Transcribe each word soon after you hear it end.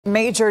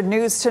Major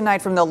news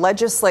tonight from the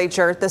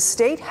legislature. The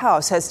state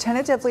house has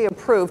tentatively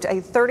approved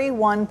a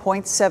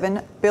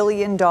 $31.7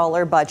 billion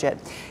budget.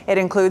 It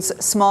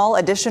includes small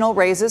additional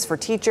raises for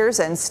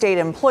teachers and state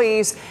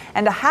employees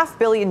and a $500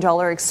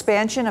 million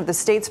expansion of the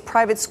state's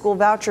private school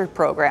voucher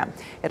program.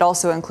 It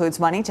also includes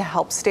money to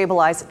help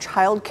stabilize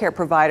child care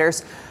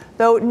providers,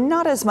 though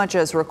not as much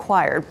as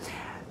required.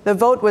 The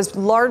vote was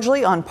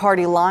largely on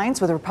party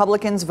lines, with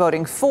Republicans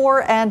voting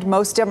for and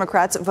most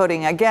Democrats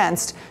voting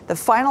against. The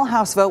final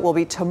House vote will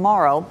be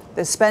tomorrow.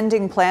 The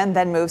spending plan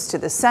then moves to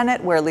the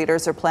Senate, where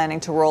leaders are planning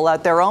to roll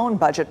out their own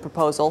budget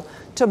proposal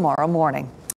tomorrow morning.